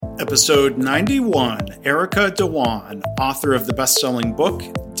Episode 91, Erica Dhawan, author of the best-selling book,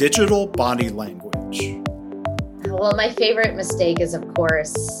 Digital Body Language. Well, my favorite mistake is, of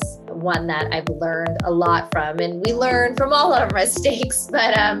course, one that I've learned a lot from, and we learn from all our mistakes,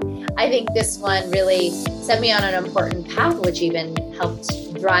 but I think this one really set me on an important path, which even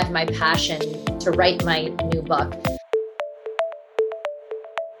helped drive my passion to write my new book.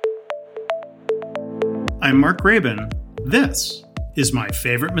 I'm Mark Graban. This is my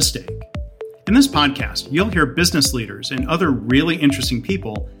favorite mistake. In this podcast, you'll hear business leaders and other really interesting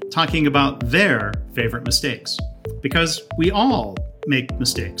people talking about their favorite mistakes. Because we all make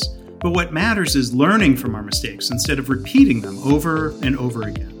mistakes, but what matters is learning from our mistakes instead of repeating them over and over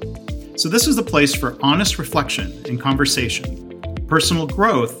again. So this is the place for honest reflection and conversation, personal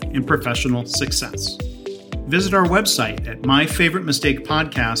growth and professional success. Visit our website at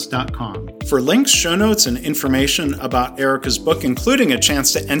myfavoritemistakepodcast.com. For links, show notes, and information about Erica's book, including a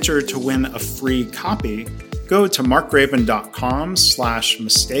chance to enter to win a free copy, go to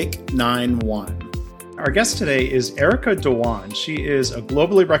markgraban.com/mistake91. Our guest today is Erica Dhawan. She is a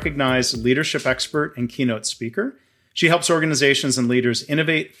globally recognized leadership expert and keynote speaker. She helps organizations and leaders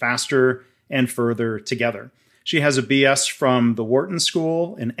innovate faster and further together. She has a BS from the Wharton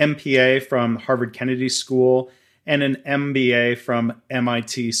School, an MPA from Harvard Kennedy School, and an MBA from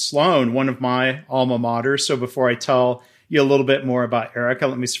MIT Sloan, one of my alma maters. So before I tell you a little bit more about Erica,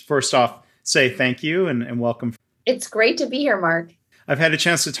 let me first off say thank you and welcome. It's great to be here, Mark. I've had a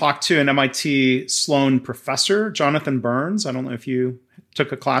chance to talk to an MIT Sloan professor, Jonathan Burns. I don't know if you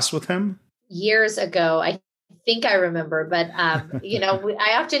took a class with him. Years ago, I think I remember, but I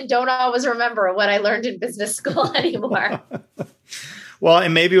often don't always remember what I learned in business school anymore. Well,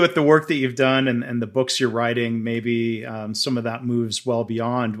 and maybe with the work that you've done and the books you're writing, maybe some of that moves well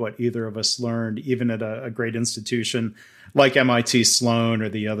beyond what either of us learned, even at a great institution like MIT Sloan or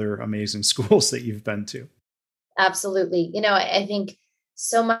the other amazing schools that you've been to. Absolutely. I think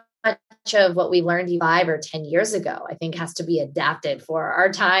so much of what we learned 5 or 10 years ago, I think has to be adapted for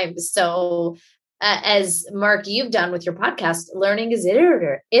our times. So as Mark, you've done with your podcast, learning is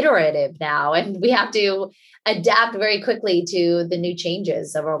iterative now, and we have to adapt very quickly to the new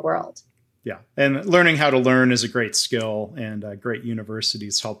changes of our world. Yeah. And learning how to learn is a great skill, and great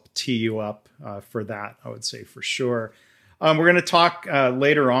universities help tee you up for that, I would say, for sure. We're going to talk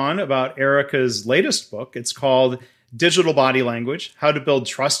later on about Erica's latest book. It's called Digital Body Language, How to Build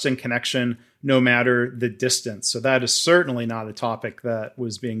Trust and Connection No Matter the Distance. So that is certainly not a topic that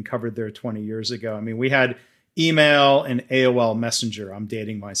was being covered there 20 years ago. I mean, we had email and AOL Messenger. I'm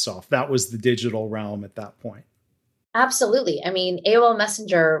dating myself. That was the digital realm at that point. Absolutely. I mean, AOL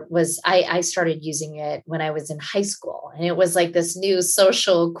Messenger I started using it when I was in high school, and it was like this new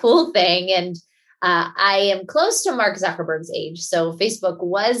social cool thing. And I am close to Mark Zuckerberg's age. So Facebook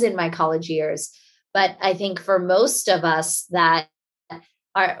was in my college years. But I think for most of us that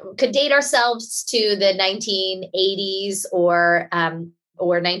could date ourselves to the 1980s or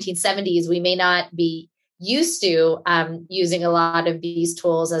 1970s, we may not be used to using a lot of these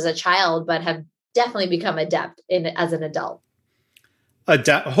tools as a child, but have definitely become adept as an adult.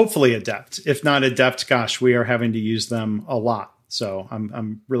 Hopefully adept. If not adept, gosh, we are having to use them a lot. So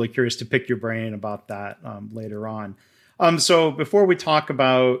I'm really curious to pick your brain about that later on. So before we talk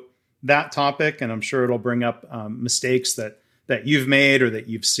about that topic, and I'm sure it'll bring up mistakes that you've made or that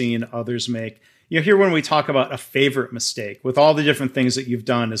you've seen others make. Here when we talk about a favorite mistake, with all the different things that you've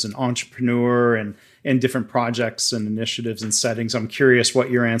done as an entrepreneur and in different projects and initiatives and settings, I'm curious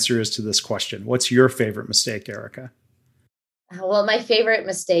what your answer is to this question. What's your favorite mistake, Erica? Well, my favorite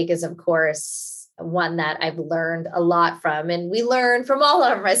mistake is, of course, one that I've learned a lot from, and we learn from all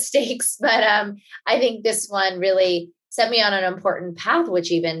our mistakes, but I think this one really set me on an important path,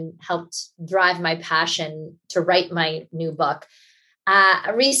 which even helped drive my passion to write my new book.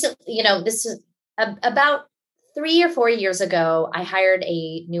 Recently, this is about 3 or 4 years ago, I hired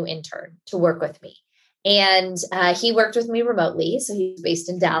a new intern to work with me. And he worked with me remotely. So he's based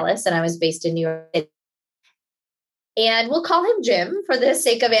in Dallas and I was based in New York City. And we'll call him Jim for the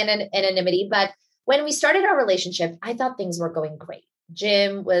sake of anonymity. But when we started our relationship, I thought things were going great.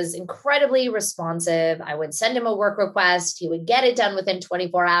 Jim was incredibly responsive. I would send him a work request. He would get it done within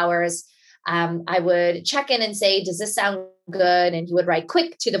 24 hours. I would check in and say, does this sound good? And he would write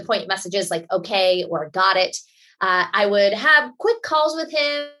quick to the point messages like, okay, or got it. I would have quick calls with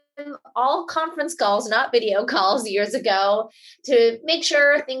him, all conference calls, not video calls years ago, to make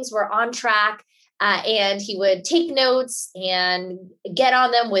sure things were on track. And he would take notes and get on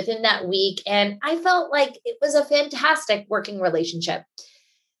them within that week. And I felt like it was a fantastic working relationship.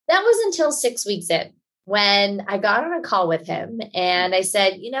 That was until 6 weeks in. when I got on a call with him and I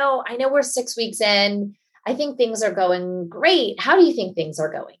said, I know we're 6 weeks in. I think things are going great. How do you think things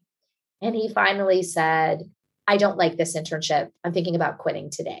are going? And he finally said, I don't like this internship. I'm thinking about quitting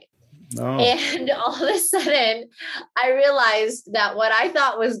today. Oh. And all of a sudden, I realized that what I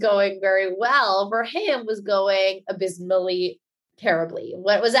thought was going very well for him was going abysmally terribly.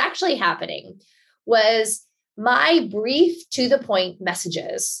 What was actually happening was my brief to the point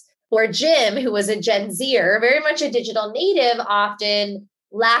messages for Jim, who was a Gen Zer, very much a digital native, often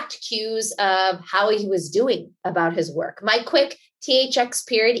lacked cues of how he was doing about his work. My quick THX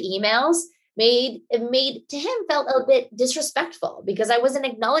period emails made to him felt a bit disrespectful because I wasn't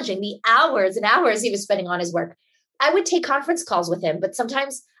acknowledging the hours and hours he was spending on his work. I would take conference calls with him, but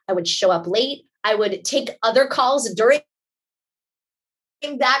sometimes I would show up late. I would take other calls during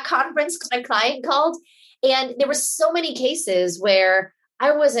that conference because my client called. And there were so many cases where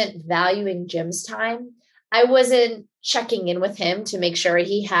I wasn't valuing Jim's time. I wasn't checking in with him to make sure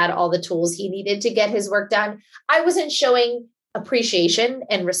he had all the tools he needed to get his work done. I wasn't showing appreciation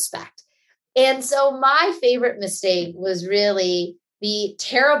and respect. And so my favorite mistake was really the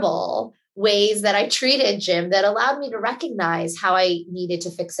terrible ways that I treated Jim that allowed me to recognize how I needed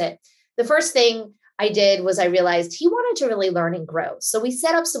to fix it. The first thing I did was I realized he wanted to really learn and grow. So we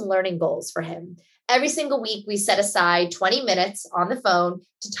set up some learning goals for him. Every single week, we set aside 20 minutes on the phone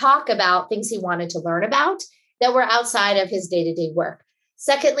to talk about things he wanted to learn about that were outside of his day-to-day work.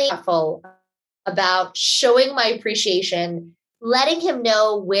 Secondly, thoughtful about showing my appreciation, letting him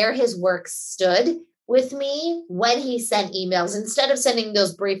know where his work stood with me when he sent emails instead of sending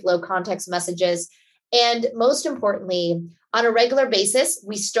those brief low context messages. And most importantly, on a regular basis,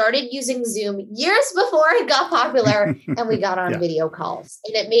 we started using Zoom years before it got popular and we got on video calls,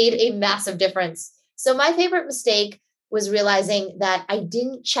 and it made a massive difference. So my favorite mistake was realizing that I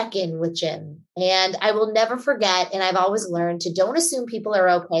didn't check in with Jim, and I will never forget. And I've always learned to don't assume people are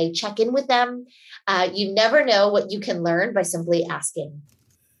okay. Check in with them. You never know what you can learn by simply asking.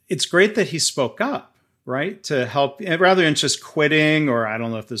 It's great that he spoke up, right? To help rather than just quitting, or I don't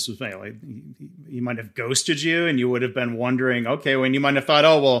know if this was like he might have ghosted you and you would have been wondering, okay, when you might have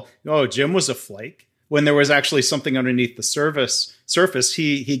thought, Jim was a flake, when there was actually something underneath the surface,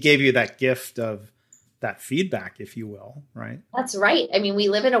 he gave you that gift of that feedback, if you will, right? That's right. I mean, we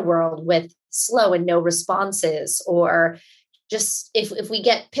live in a world with slow and no responses, or just if we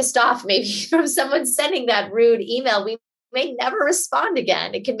get pissed off maybe from someone sending that rude email, we may never respond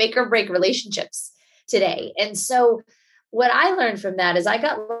again. It can make or break relationships today. And so what I learned from that is I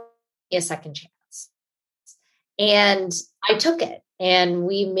got a second chance and I took it, and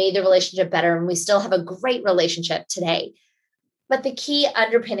we made the relationship better, and we still have a great relationship today. But the key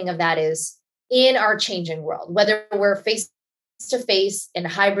underpinning of that is in our changing world, whether we're face-to-face in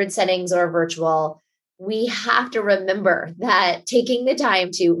hybrid settings or virtual, we have to remember that taking the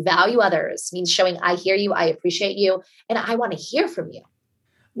time to value others means showing I hear you, I appreciate you, and I want to hear from you.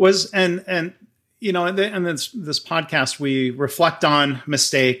 And this podcast, we reflect on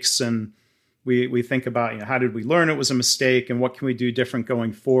mistakes, and we think about, how did we learn it was a mistake, and what can we do different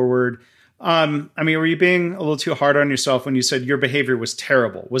going forward? Were you being a little too hard on yourself when you said your behavior was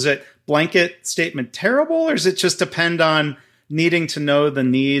terrible? Was it blanket statement terrible, or does it just depend on needing to know the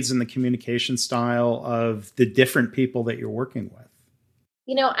needs and the communication style of the different people that you're working with?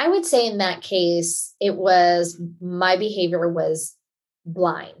 I would say in that case, my behavior was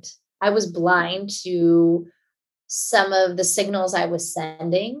blind. I was blind to some of the signals I was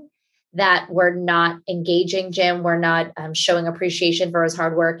sending that were not engaging Jim, were not showing appreciation for his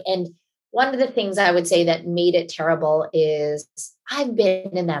hard work. And one of the things I would say that made it terrible is I've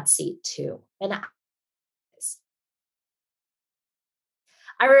been in that seat too. And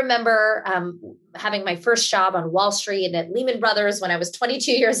I remember having my first job on Wall Street and at Lehman Brothers when I was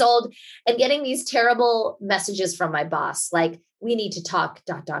 22 years old, and getting these terrible messages from my boss, like, we need to talk ...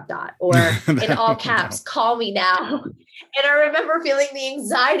 or in all caps, call me now. And I remember feeling the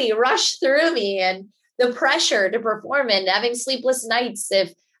anxiety rush through me and the pressure to perform and having sleepless nights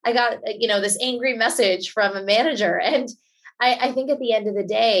if I got, this angry message from a manager. And I think at the end of the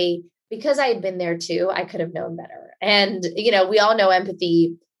day, because I had been there too, I could have known better. And, we all know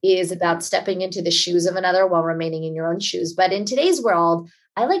empathy is about stepping into the shoes of another while remaining in your own shoes. But in today's world,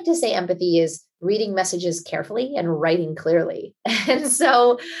 I like to say empathy is reading messages carefully and writing clearly. And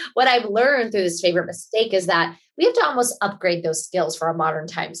so what I've learned through this favorite mistake is that we have to almost upgrade those skills for our modern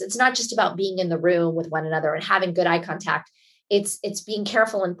times. It's not just about being in the room with one another and having good eye contact. It's being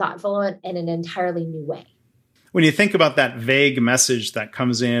careful and thoughtful in an entirely new way. When you think about that vague message that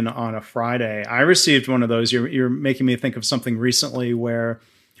comes in on a Friday, I received one of those. You're making me think of something recently where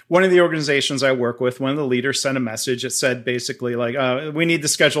one of the organizations I work with, one of the leaders sent a message that said basically like, we need to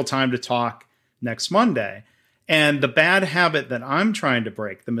schedule time to talk next Monday. And the bad habit that I'm trying to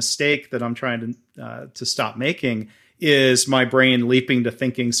break, the mistake that I'm trying to stop making, is my brain leaping to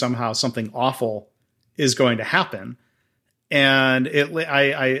thinking somehow something awful is going to happen. And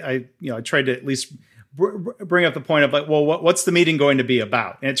I tried to at least bring up the point of like, well, what's the meeting going to be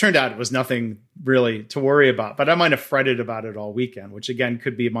about? And it turned out it was nothing really to worry about, but I might have fretted about it all weekend, which again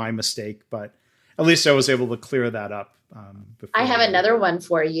could be my mistake, but at least I was able to clear that up. I have another one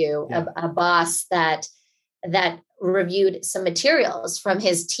for you, yeah. a boss that reviewed some materials from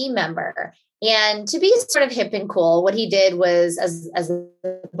his team member. And to be sort of hip and cool, what he did was, as a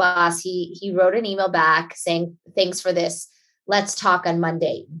boss, he wrote an email back saying, thanks for this. Let's talk on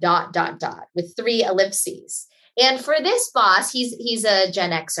Monday, ... with 3 ellipses. And for this boss, he's a Gen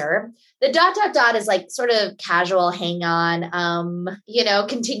Xer. The ... is like sort of casual, hang on,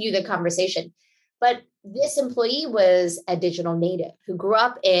 continue the conversation. But this employee was a digital native who grew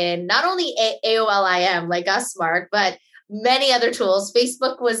up in not only AOL IM like us, Mark, but many other tools.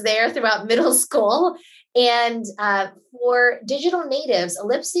 Facebook was there throughout middle school. And for digital natives,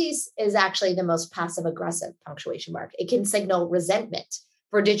 ellipses is actually the most passive aggressive punctuation mark. It can signal resentment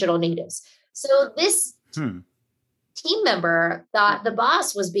for digital natives. So this team member thought the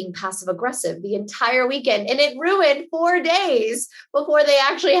boss was being passive aggressive the entire weekend, and it ruined 4 days before they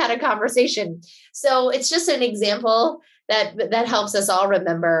actually had a conversation. So it's just an example that helps us all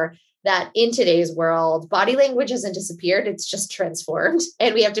remember that in today's world, body language hasn't disappeared. It's just transformed.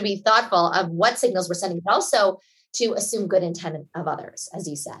 And we have to be thoughtful of what signals we're sending, but also to assume good intent of others, as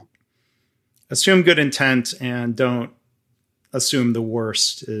you said. Assume good intent and don't assume the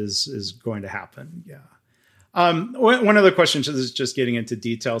worst is going to happen. Yeah. One other question is just getting into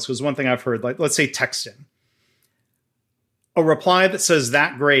details, because one thing I've heard, like, let's say texting. A reply that says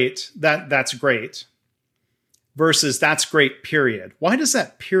that's great, versus that's great, period. Why does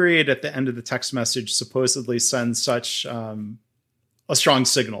that period at the end of the text message supposedly send such a strong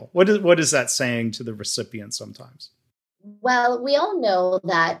signal? What is that saying to the recipient sometimes? Well, we all know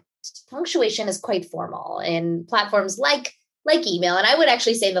that punctuation is quite formal in platforms like email. And I would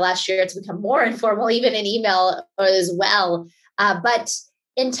actually say in the last year, it's become more informal, even in email as well. But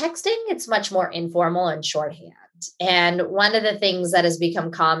in texting, it's much more informal and shorthand. And one of the things that has become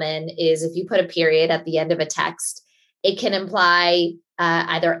common is if you put a period at the end of a text, it can imply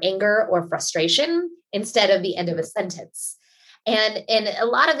either anger or frustration instead of the end of a sentence. And a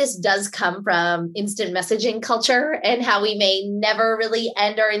lot of this does come from instant messaging culture and how we may never really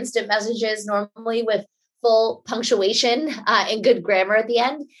end our instant messages normally with full punctuation and good grammar at the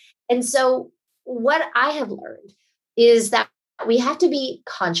end. And so what I have learned is that we have to be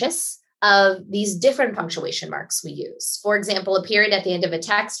conscious of these different punctuation marks we use. For example, a period at the end of a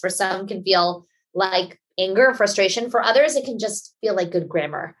text for some can feel like anger or frustration. For others, it can just feel like good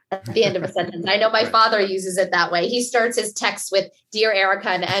grammar at the end of a sentence. I know my father uses it that way. He starts his text with "Dear Erica"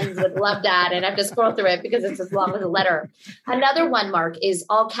 and ends with "Love Dad," and I have to scroll through it because it's as long as a letter. Another one, Mark, is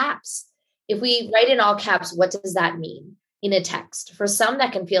all caps. If we write in all caps, what does that mean in a text? For some,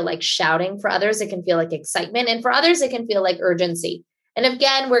 that can feel like shouting. For others, it can feel like excitement. And for others, it can feel like urgency. And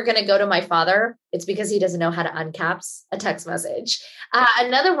again, we're going to go to my father. It's because he doesn't know how to uncaps a text message.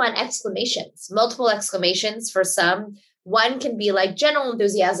 Another one, exclamations, multiple exclamations for some. One can be like general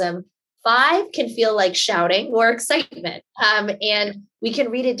enthusiasm. 5 can feel like shouting or excitement. And we can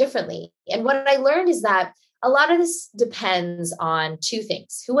read it differently. And what I learned is that a lot of this depends on 2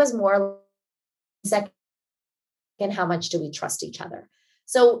 things. Who has more? Second, how much do we trust each other?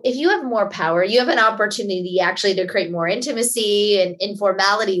 So if you have more power, you have an opportunity actually to create more intimacy and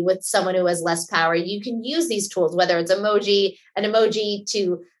informality with someone who has less power. You can use these tools, whether it's an emoji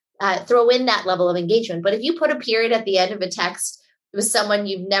to throw in that level of engagement. But if you put a period at the end of a text with someone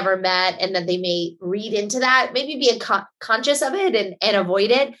you've never met and that they may read into that, maybe be conscious of it and avoid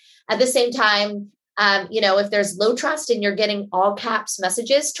it. At the same time, if there's low trust and you're getting all caps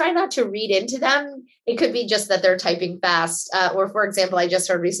messages, try not to read into them. It could be just that they're typing fast. Or for example, I just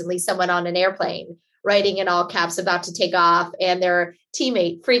heard recently someone on an airplane writing in all caps about to take off and their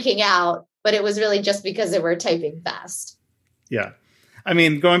teammate freaking out, but it was really just because they were typing fast. Yeah. I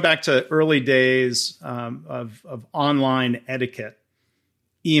mean, going back to early days of online etiquette,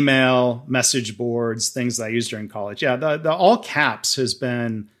 email, message boards, things that I used during college. Yeah, the all caps has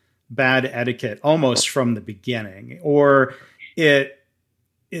been bad etiquette almost from the beginning, or it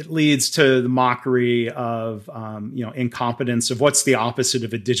leads to the mockery of incompetence of what's the opposite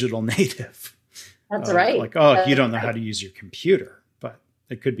of a digital native. That's right. Like, oh, you don't know how to use your computer, but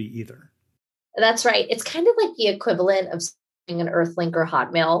it could be either. That's right. It's kind of like the equivalent of an Earthlink or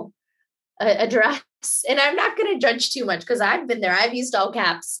Hotmail address. And I'm not going to judge too much because I've been there. I've used all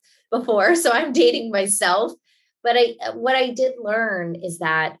caps before, so I'm dating myself. But what I did learn is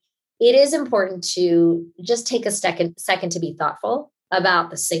that it is important to just take a second to be thoughtful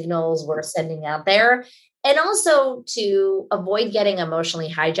about the signals we're sending out there, and also to avoid getting emotionally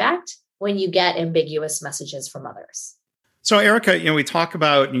hijacked when you get ambiguous messages from others. So, Erica, we talk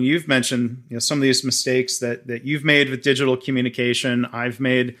about, and you've mentioned, some of these mistakes that you've made with digital communication. I've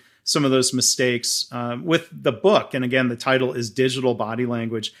made some of those mistakes with the book. And again, the title is Digital Body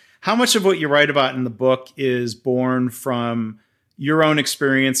Language. How much of what you write about in the book is born from your own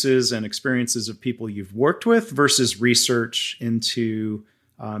experiences and experiences of people you've worked with versus research into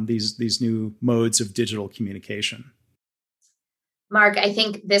these new modes of digital communication? Mark, I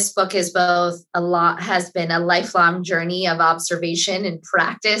think this book is has been a lifelong journey of observation and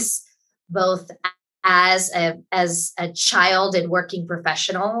practice, both as a child and working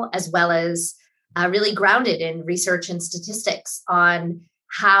professional, as well as really grounded in research and statistics on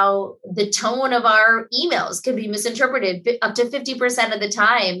how the tone of our emails can be misinterpreted up to 50% of the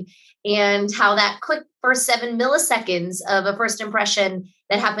time, and how that quick first 7 milliseconds of a first impression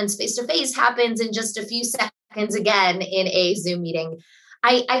that happens face-to-face happens in just a few seconds again in a Zoom meeting.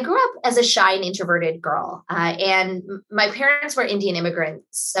 I grew up as a shy and introverted girl, and my parents were Indian immigrants.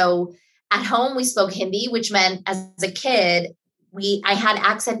 So at home, we spoke Hindi, which meant as a kid, I had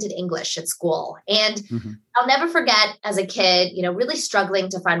accented English at school. And I'll never forget as a kid, really struggling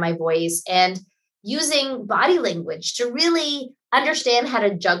to find my voice and using body language to really understand how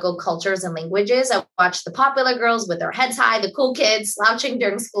to juggle cultures and languages. I watched the popular girls with their heads high, the cool kids slouching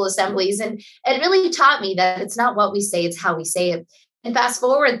during school assemblies. And it really taught me that it's not what we say, it's how we say it. And fast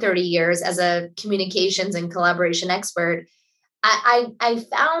forward 30 years as a communications and collaboration expert, I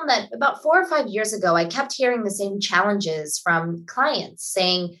found that about 4 or 5 years ago, I kept hearing the same challenges from clients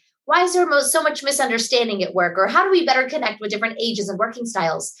saying, why is there so much misunderstanding at work? Or how do we better connect with different ages and working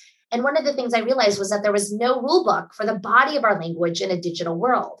styles? And one of the things I realized was that there was no rule book for the body of our language in a digital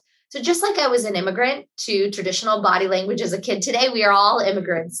world. So just like I was an immigrant to traditional body language as a kid, today we are all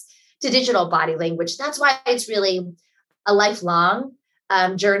immigrants to digital body language. That's why it's really a lifelong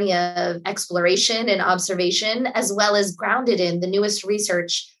journey of exploration and observation, as well as grounded in the newest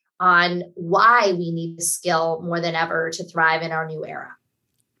research on why we need this skill more than ever to thrive in our new era.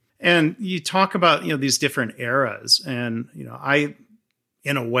 And you talk about, these different eras, and,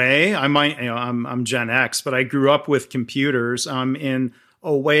 in a way, I'm Gen X, but I grew up with computers. I'm in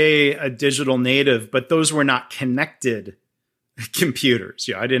a way a digital native, but those were not connected computers.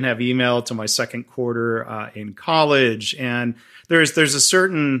 I didn't have email till my second quarter in college, and there's a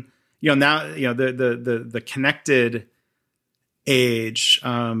certain now the connected age.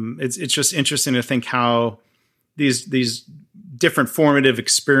 It's just interesting to think how these different formative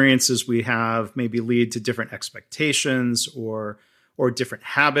experiences we have maybe lead to different expectations or different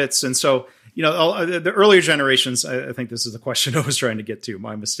habits. And so, the earlier generations, I think this is the question I was trying to get to,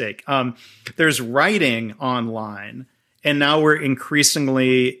 my mistake. There's writing online, and now we're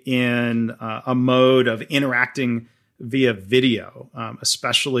increasingly in a mode of interacting via video,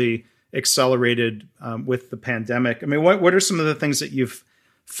 especially accelerated with the pandemic. I mean, what are some of the things that you've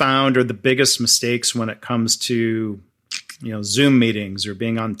found are the biggest mistakes when it comes to, Zoom meetings or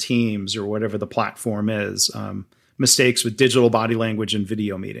being on Teams or whatever the platform is? Mistakes with digital body language and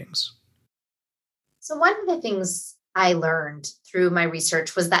video meetings? So one of the things I learned through my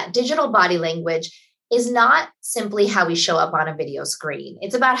research was that digital body language is not simply how we show up on a video screen.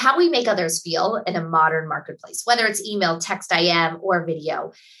 It's about how we make others feel in a modern marketplace, whether it's email, text, IM, or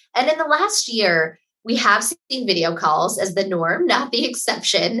video. And in the last year, we have seen video calls as the norm, not the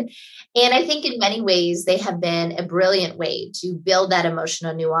exception. And I think in many ways, they have been a brilliant way to build that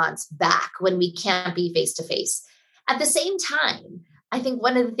emotional nuance back when we can't be face-to-face. At the same time, I think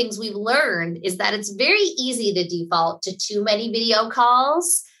one of the things we've learned is that it's very easy to default to too many video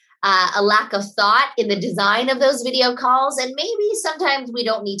calls, a lack of thought in the design of those video calls, and maybe sometimes we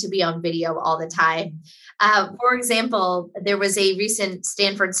don't need to be on video all the time. For example, there was a recent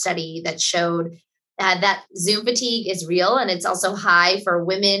Stanford study that showed that Zoom fatigue is real, and it's also high for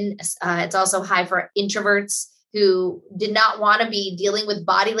women. It's also high for introverts who did not want to be dealing with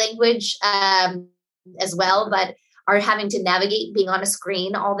body language as well, but are having to navigate being on a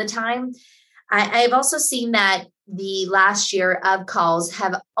screen all the time. I've also seen that the last year of calls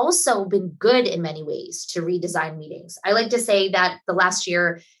have also been good in many ways to redesign meetings. I like to say that the last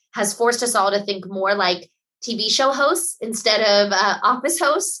year has forced us all to think more like TV show hosts instead of office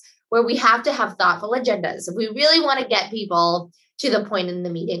hosts, where we have to have thoughtful agendas. If we really want to get people to the point in the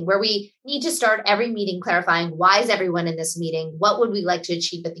meeting where we need to start every meeting clarifying, why is everyone in this meeting? What would we like to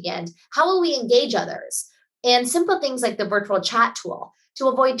achieve at the end? How will we engage others? And simple things like the virtual chat tool to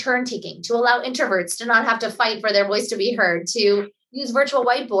avoid turn taking, to allow introverts to not have to fight for their voice to be heard, to use virtual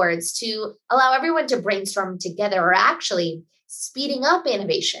whiteboards, to allow everyone to brainstorm together, or actually speeding up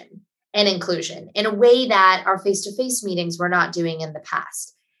innovation and inclusion in a way that our face-to-face meetings were not doing in the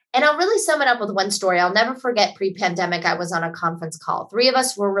past. And I'll really sum it up with one story. I'll never forget pre-pandemic, I was on a conference call. 3 of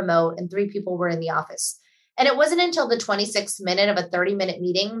us were remote and 3 people were in the office. And it wasn't until the 26th minute of a 30-minute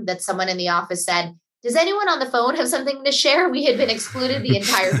meeting that someone in the office said, does anyone on the phone have something to share? We had been excluded the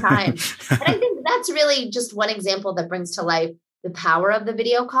entire time. And I think that's really just one example that brings to life the power of the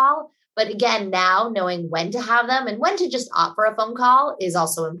video call. But again, now knowing when to have them and when to just opt for a phone call is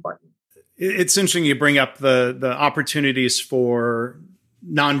also important. It's interesting you bring up the opportunities for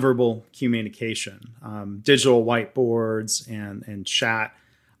nonverbal communication, digital whiteboards and chat.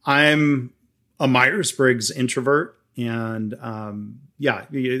 I'm a Myers-Briggs introvert, and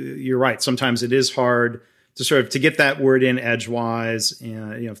you're right. Sometimes it is hard to sort of to get that word in edgewise,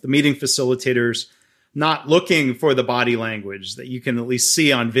 and if the meeting facilitator's not looking for the body language that you can at least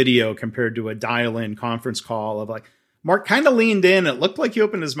see on video compared to a dial-in conference call of like, Mark kind of leaned in. It looked like he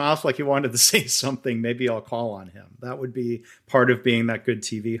opened his mouth like he wanted to say something. Maybe I'll call on him. That would be part of being that good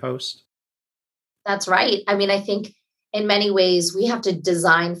TV host. That's right. I mean, I think in many ways we have to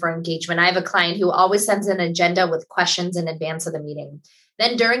design for engagement. I have a client who always sends an agenda with questions in advance of the meeting.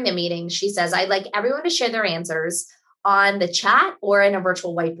 Then during the meeting, she says, I'd like everyone to share their answers on the chat or in a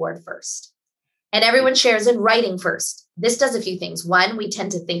virtual whiteboard first. And everyone shares in writing first. This does a few things. One, we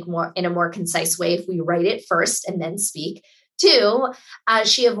tend to think more in a more concise way if we write it first and then speak. 2,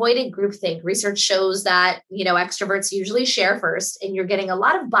 she avoided groupthink. Research shows that, extroverts usually share first, and you're getting a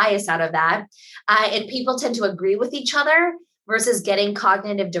lot of bias out of that. And people tend to agree with each other versus getting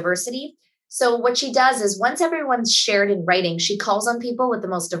cognitive diversity. So what she does is once everyone's shared in writing, she calls on people with the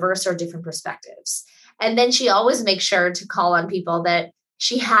most diverse or different perspectives. And then she always makes sure to call on people that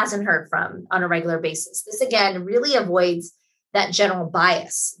she hasn't heard from on a regular basis. This, again, really avoids that general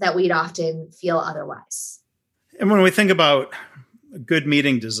bias that we'd often feel otherwise. And when we think about good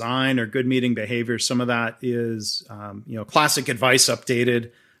meeting design or good meeting behavior, some of that is, classic advice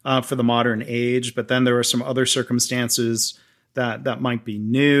updated for the modern age. But then there are some other circumstances that might be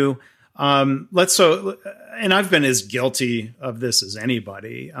new. And I've been as guilty of this as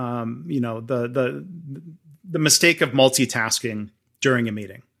anybody. The mistake of multitasking during a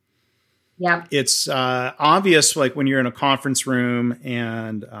meeting. Yeah. It's obvious, like when you're in a conference room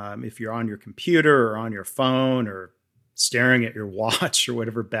and if you're on your computer or on your phone or staring at your watch or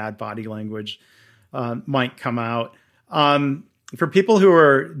whatever bad body language might come out. For people who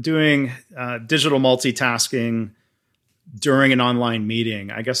are doing digital multitasking during an online meeting,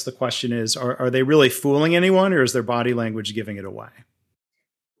 I guess the question is, are they really fooling anyone, or is their body language giving it away?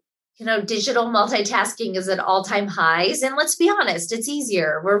 Digital multitasking is at all-time highs. And let's be honest, it's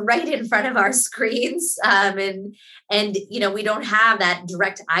easier. We're right in front of our screens. And we don't have that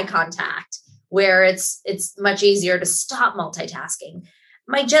direct eye contact where it's much easier to stop multitasking.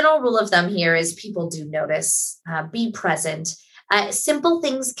 My general rule of thumb here is people do notice, be present. Simple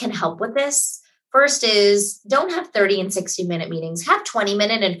things can help with this. First is don't have 30 and 60-minute meetings. Have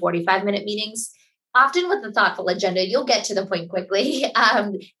 20-minute and 45-minute meetings. Often with a thoughtful agenda, you'll get to the point quickly,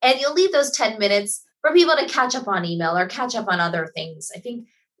 and you'll leave those 10 minutes for people to catch up on email or catch up on other things. I think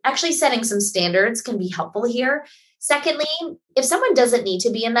actually setting some standards can be helpful here. Secondly, if someone doesn't need to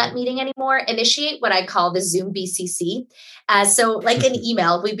be in that meeting anymore, initiate what I call the Zoom BCC. So like an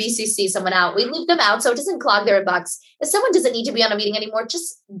email, we BCC someone out, we leave them out so it doesn't clog their inbox. If someone doesn't need to be on a meeting anymore,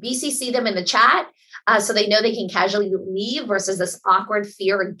 just BCC them in the chat so they know they can casually leave versus this awkward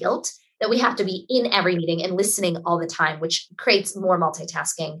fear and guilt that we have to be in every meeting and listening all the time, which creates more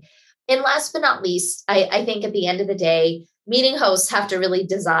multitasking. And last but not least, I think at the end of the day, meeting hosts have to really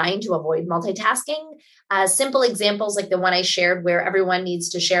design to avoid multitasking. Simple examples like the one I shared where everyone needs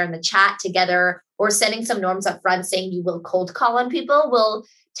to share in the chat together or setting some norms up front saying you will cold call on people will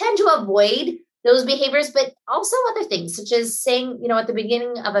tend to avoid those behaviors, but also other things such as saying, at the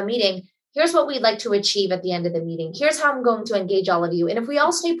beginning of a meeting, here's what we'd like to achieve at the end of the meeting. Here's how I'm going to engage all of you. And if we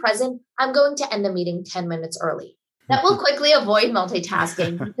all stay present, I'm going to end the meeting 10 minutes early. That will quickly avoid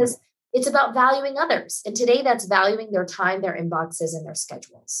multitasking because it's about valuing others. And today that's valuing their time, their inboxes, and their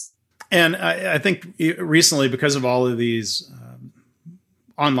schedules. And I think recently, because of all of these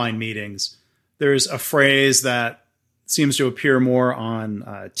online meetings, there's a phrase that seems to appear more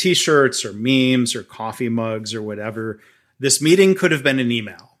on T-shirts or memes or coffee mugs or whatever. This meeting could have been an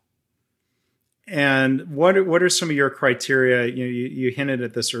email. And what are some of your criteria? You hinted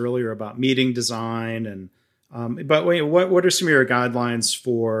at this earlier about meeting design, and but wait, what are some of your guidelines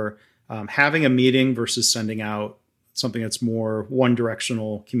for having a meeting versus sending out something that's more one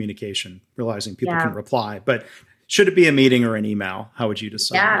directional communication? Realizing people can reply, but should it be a meeting or an email? How would you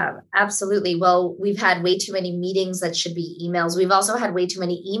decide? Yeah, absolutely. Well, we've had way too many meetings that should be emails. We've also had way too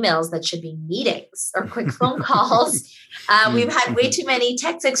many emails that should be meetings or quick phone calls. We've had way too many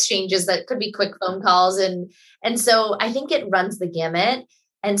text exchanges that could be quick phone calls. And so I think it runs the gamut.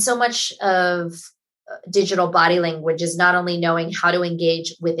 And so much of digital body language is not only knowing how to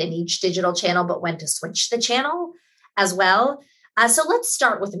engage within each digital channel, but when to switch the channel as well. So let's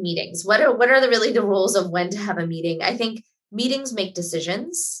start with meetings. What are the rules of when to have a meeting? I think meetings make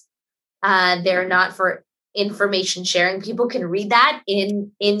decisions. They're not for information sharing. People can read that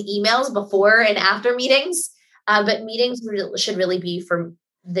in emails before and after meetings, but meetings should really be for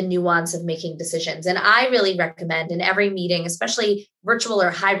the nuance of making decisions. And I really recommend in every meeting, especially virtual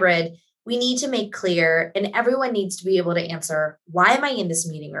or hybrid, we need to make clear, and everyone needs to be able to answer, why am I in this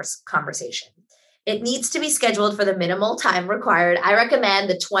meeting or conversation? It needs to be scheduled for the minimal time required. I recommend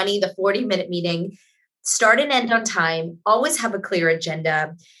the 20, the 40-minute meeting, start and end on time, always have a clear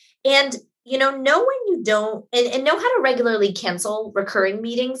agenda, and know when you don't, and know how to regularly cancel recurring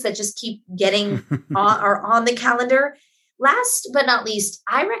meetings that just keep getting on the calendar. Last but not least,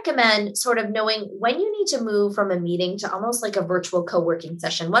 I recommend sort of knowing when you need to move from a meeting to almost like a virtual co-working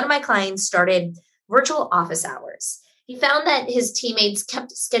session. One of my clients started virtual office hours. He found that his teammates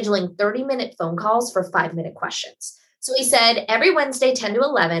kept scheduling 30-minute phone calls for 5-minute questions. So he said, every Wednesday, 10 to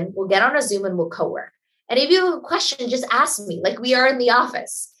 11, we'll get on a Zoom and we'll co-work. And if you have a question, just ask me, like we are in the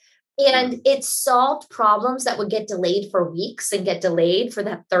office. And it solved problems that would get delayed for weeks and get delayed for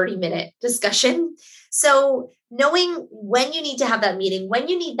that 30-minute discussion. So knowing when you need to have that meeting, when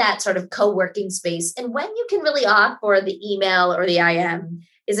you need that sort of co-working space, and when you can really opt for the email or the IM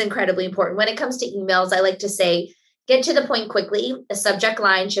is incredibly important. When it comes to emails, I like to say, get to the point quickly. The subject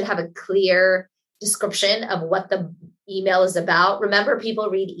line should have a clear description of what the email is about. Remember, people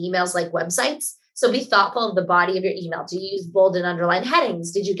read emails like websites. So be thoughtful of the body of your email. Do you use bold and underlined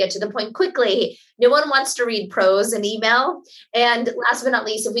headings? Did you get to the point quickly? No one wants to read prose in email. And last but not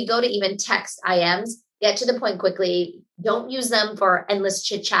least, if we go to even text IMs, get to the point quickly. Don't use them for endless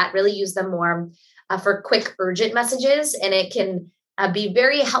chit chat. Really use them more for quick, urgent messages. And it can be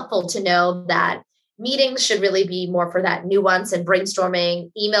very helpful to know that meetings should really be more for that nuance and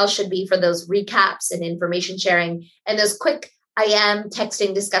brainstorming. Emails should be for those recaps and information sharing. And those quick IM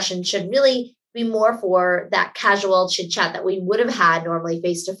texting discussions should really be more for that casual chit chat that we would have had normally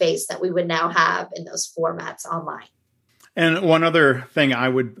face to face that we would now have in those formats online. And one other thing I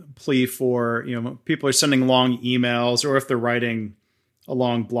would plea for, people are sending long emails, or if they're writing a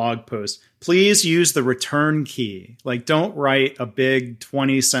long blog post, please use the return key. Like, don't write a big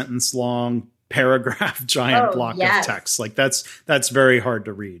 20-sentence long paragraph giant block of text. Like that's very hard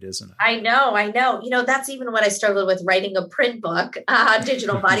to read, isn't it? I know. That's even what I struggled with writing a print book on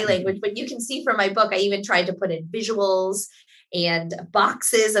digital body language. But you can see from my book, I even tried to put in visuals and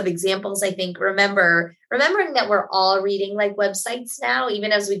boxes of examples. I think remembering that we're all reading like websites now,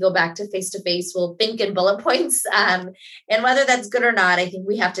 even as we go back to face, we'll think in bullet points. And whether that's good or not, I think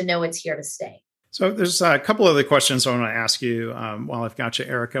we have to know it's here to stay. So there's a couple other questions I want to ask you while I've got you,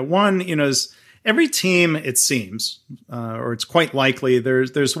 Erica. One, is every team, it seems, or it's quite likely,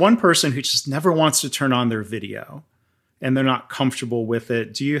 there's one person who just never wants to turn on their video and they're not comfortable with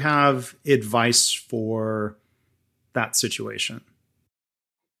it. Do you have advice for that situation?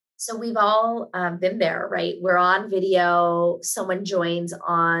 So we've all been there, right? We're on video, someone joins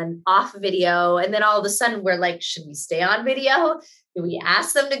on off video, and then all of a sudden we're like, should we stay on video? Do we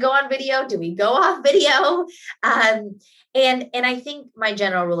ask them to go on video? Do we go off video? And I think my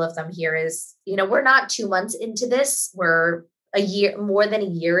general rule of thumb here is, we're not 2 months into this. We're more than a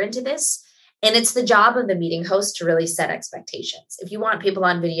year into this. And it's the job of the meeting host to really set expectations. If you want people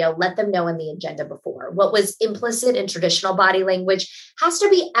on video, let them know in the agenda before. What was implicit in traditional body language has to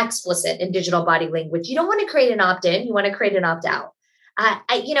be explicit in digital body language. You don't want to create an opt-in. You want to create an opt-out. And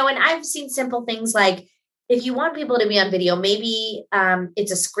I've seen simple things like, if you want people to be on video, maybe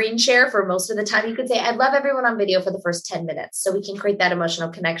it's a screen share for most of the time. You could say, I'd love everyone on video for the first 10 minutes so we can create that emotional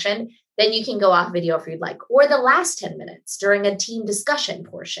connection. Then you can go off video if you'd like, or the last 10 minutes during a team discussion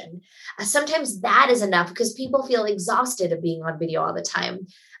portion. Sometimes that is enough because people feel exhausted of being on video all the time.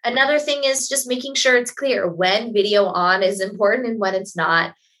 Another thing is just making sure it's clear when video on is important and when it's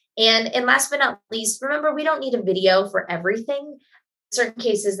not. And last but not least, remember, we don't need a video for everything. Certain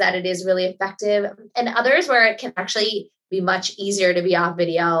cases that it is really effective, and others where it can actually be much easier to be off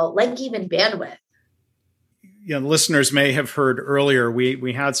video, like even bandwidth. Listeners may have heard earlier,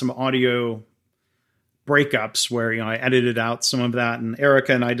 we had some audio breakups where, I edited out some of that, and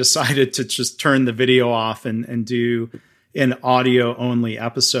Erica and I decided to just turn the video off and do an audio only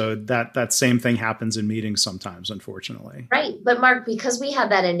episode. That same thing happens in meetings sometimes, unfortunately. Right. But Mark, because we had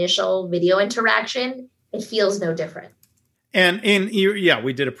that initial video interaction, it feels no different. And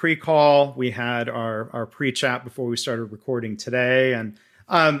we did a pre-call. We had our pre-chat before we started recording today. And,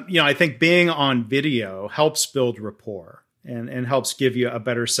 I think being on video helps build rapport and helps give you a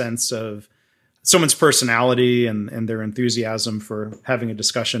better sense of someone's personality and their enthusiasm for having a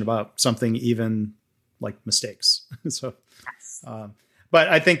discussion about something, even like mistakes. So, but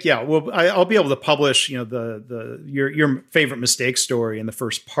I think, I'll be able to publish, your favorite mistake story in the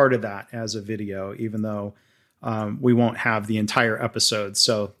first part of that as a video, even though we won't have the entire episode.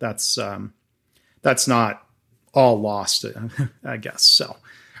 So that's not all lost, I guess. So,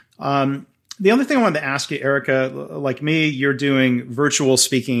 the other thing I wanted to ask you, Erica, like me, you're doing virtual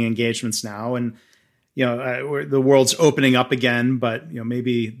speaking engagements now, and the world's opening up again, but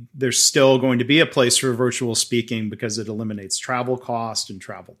maybe there's still going to be a place for virtual speaking because it eliminates travel cost and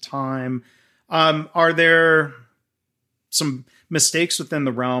travel time. Are there some mistakes within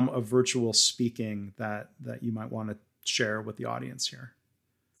the realm of virtual speaking that you might want to share with the audience here?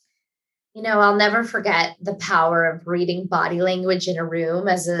 I'll never forget the power of reading body language in a room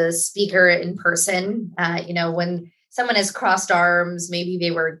as a speaker in person. When someone has crossed arms, maybe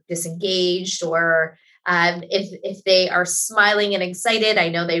they were disengaged, or if they are smiling and excited, I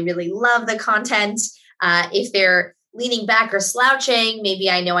know they really love the content. If they're leaning back or slouching, maybe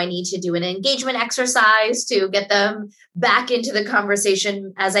I know I need to do an engagement exercise to get them back into the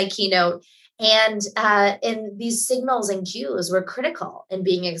conversation as I keynote. And these signals and cues were critical in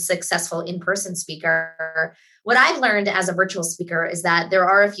being a successful in-person speaker. What I've learned as a virtual speaker is that there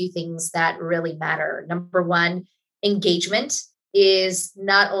are a few things that really matter. Number one, engagement is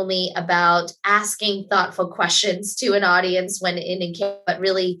not only about asking thoughtful questions to an audience when in a, but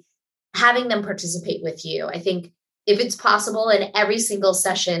really having them participate with you. I think if it's possible in every single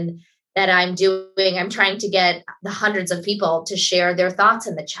session that I'm doing, I'm trying to get the hundreds of people to share their thoughts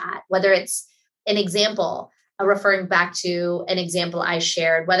in the chat, whether it's an example, referring back to an example I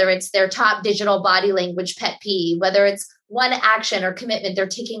shared, whether it's their top digital body language pet peeve, whether it's one action or commitment they're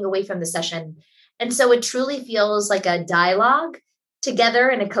taking away from the session. And so it truly feels like a dialogue together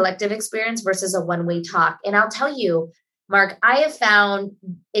in a collective experience versus a one-way talk. And I'll tell you, Mark, I have found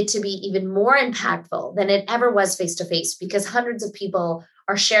it to be even more impactful than it ever was face-to-face because hundreds of people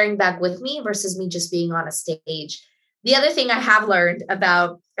are sharing back with me versus me just being on a stage. The other thing I have learned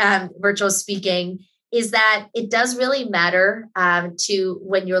about virtual speaking is that it does really matter to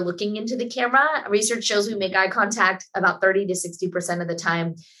when you're looking into the camera. Research shows we make eye contact about 30 to 60% of the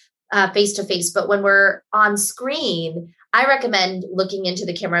time face-to-face. But when we're on screen, I recommend looking into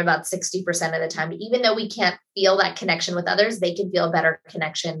the camera about 60% of the time. Even though we can't feel that connection with others, they can feel a better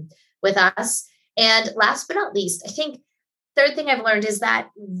connection with us. And last but not least, I think third thing I've learned is that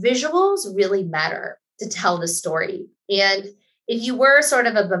visuals really matter to tell the story. And if you were sort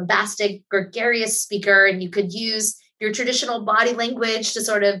of a bombastic, gregarious speaker and you could use your traditional body language to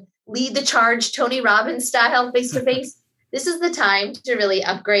sort of lead the charge, Tony Robbins style face-to-face, this is the time to really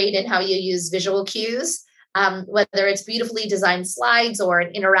upgrade in how you use visual cues, whether it's beautifully designed slides or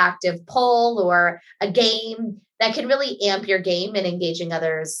an interactive poll or a game that can really amp your game in engaging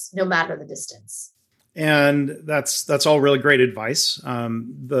others no matter the distance. And that's all really great advice.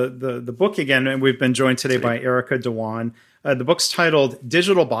 The book, again, and we've been joined today by Erica Dhawan. The book's titled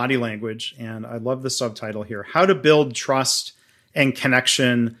Digital Body Language, and I love the subtitle here, How to Build Trust and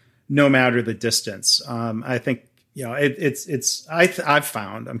Connection No Matter the Distance. I think, I've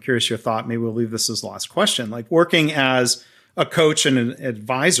found, I'm curious your thought, maybe we'll leave this as the last question, like working as a coach and an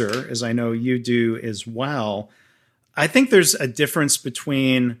advisor, as I know you do as well, I think there's a difference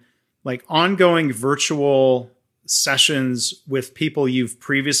between like ongoing virtual sessions with people you've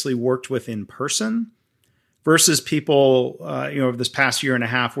previously worked with in person versus people, over this past year and a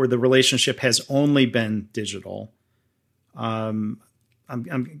half where the relationship has only been digital. I'm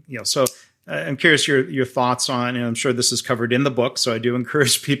curious your thoughts on, and I'm sure this is covered in the book, so I do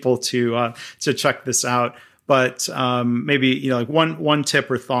encourage people to check this out. But maybe like one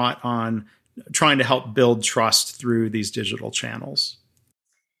tip or thought on trying to help build trust through these digital channels.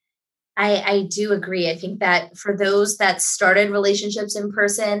 I do agree. I think that for those that started relationships in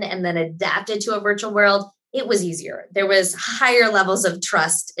person and then adapted to a virtual world, it was easier. There was higher levels of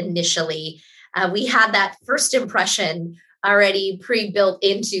trust initially. We had that first impression already pre-built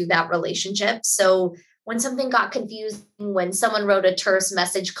into that relationship. So when something got confusing, when someone wrote a terse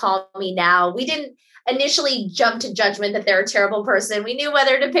message, call me now. We didn't initially jump to judgment that they're a terrible person. We knew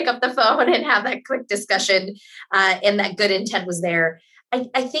whether to pick up the phone and have that quick discussion, and that good intent was there.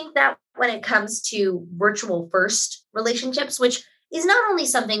 I think that when it comes to virtual first relationships, which is not only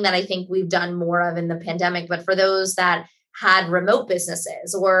something that I think we've done more of in the pandemic, but for those that had remote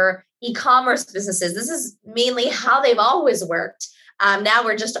businesses or e-commerce businesses, this is mainly how they've always worked. Now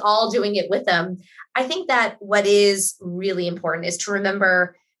we're just all doing it with them. I think that what is really important is to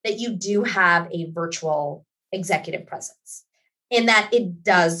remember that you do have a virtual executive presence and that it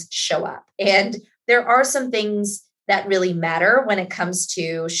does show up. And there are some things that really matter when it comes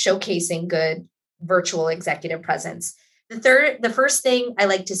to showcasing good virtual executive presence. The first thing I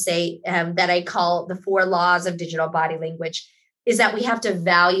like to say that I call the 4 laws of digital body language is that we have to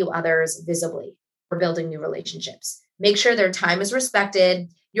value others visibly for building new relationships. Make sure their time is respected.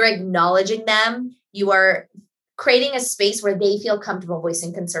 You're acknowledging them. You are creating a space where they feel comfortable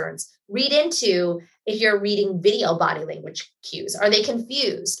voicing concerns. Read into if you're reading video body language cues. Are they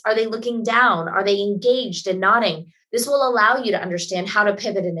confused? Are they looking down? Are they engaged and nodding? This will allow you to understand how to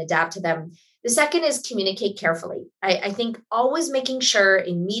pivot and adapt to them. The second is communicate carefully. I think always making sure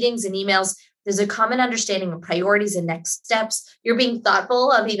in meetings and emails, there's a common understanding of priorities and next steps. You're being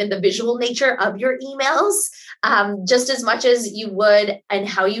thoughtful of even the visual nature of your emails, just as much as you would and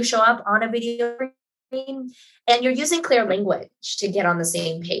how you show up on a video screen. And you're using clear language to get on the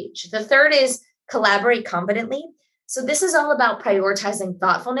same page. The third is collaborate confidently. So this is all about prioritizing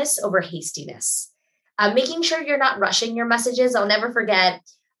thoughtfulness over hastiness. Making sure you're not rushing your messages. I'll never forget,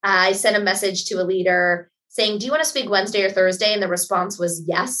 I sent a message to a leader saying, do you want to speak Wednesday or Thursday? And the response was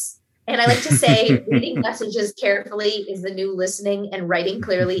yes. And I like to say reading messages carefully is the new listening and writing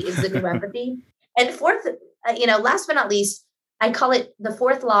clearly is the new empathy. And fourth, last but not least, I call it the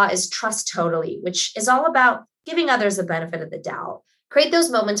 4th law is trust totally, which is all about giving others the benefit of the doubt. Create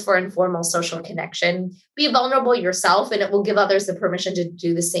those moments for informal social connection. Be vulnerable yourself, and it will give others the permission to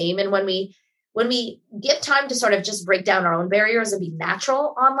do the same. And when we give time to sort of just break down our own barriers and be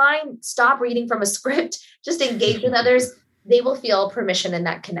natural online, stop reading from a script, just engage with others, they will feel permission and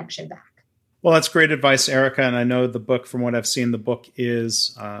that connection back. Well, that's great advice, Erica. And I know the book, from what I've seen, the book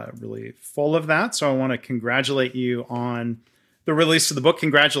is really full of that. So I want to congratulate you on the release of the book.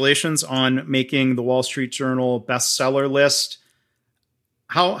 Congratulations on making the Wall Street Journal bestseller list.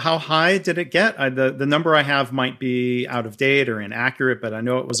 How high did it get? The number I have might be out of date or inaccurate, but I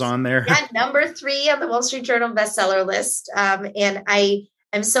know it was on there. Yeah, number 3 on the Wall Street Journal bestseller list. And I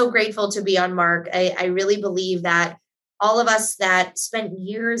am so grateful to be on Mark. I really believe that all of us that spent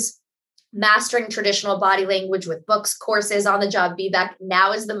years mastering traditional body language with books, courses, on-the-job feedback,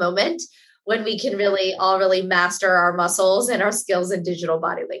 now is the moment when we can really master our muscles and our skills in digital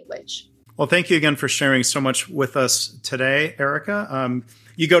body language. Well, thank you again for sharing so much with us today, Erica.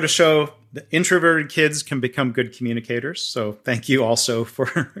 You go to show that introverted kids can become good communicators. So thank you also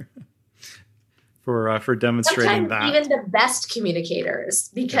for demonstrating Sometimes that. Even the best communicators,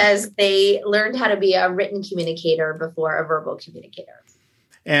 because they learned how to be a written communicator before a verbal communicator.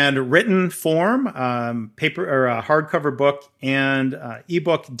 And written form, paper or a hardcover book, and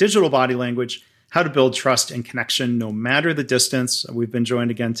ebook, Digital Body Language: How to Build Trust and Connection No Matter the Distance. We've been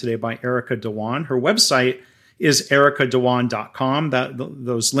joined again today by Erica Dhawan. Her website is ericadhawan.com.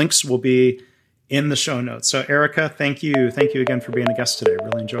 Those links will be in the show notes. So Erica, thank you again for being a guest today.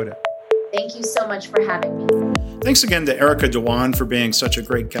 Really enjoyed it. Thank you so much for having me. Thanks again to Erica Dhawan for being such a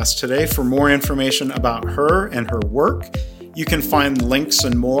great guest today. For more information about her and her work, you can find links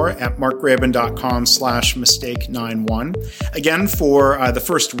and more at markgraban.com/mistake91. Again, for the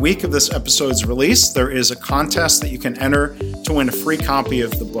first week of this episode's release, there is a contest that you can enter to win a free copy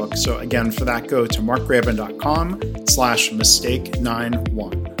of the book. So again, for that, go to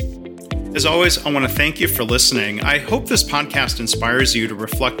markgraban.com/mistake91. As always, I want to thank you for listening. I hope this podcast inspires you to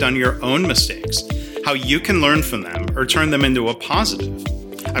reflect on your own mistakes, how you can learn from them or turn them into a positive.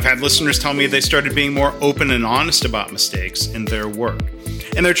 I've had listeners tell me they started being more open and honest about mistakes in their work.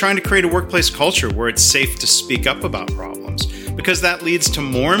 And they're trying to create a workplace culture where it's safe to speak up about problems, because that leads to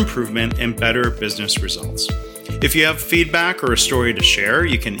more improvement and better business results. If you have feedback or a story to share,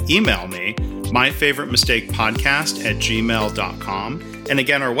 you can email me, myfavoritemistakepodcast@gmail.com. And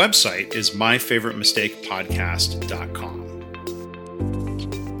again, our website is myfavoritemistakepodcast.com.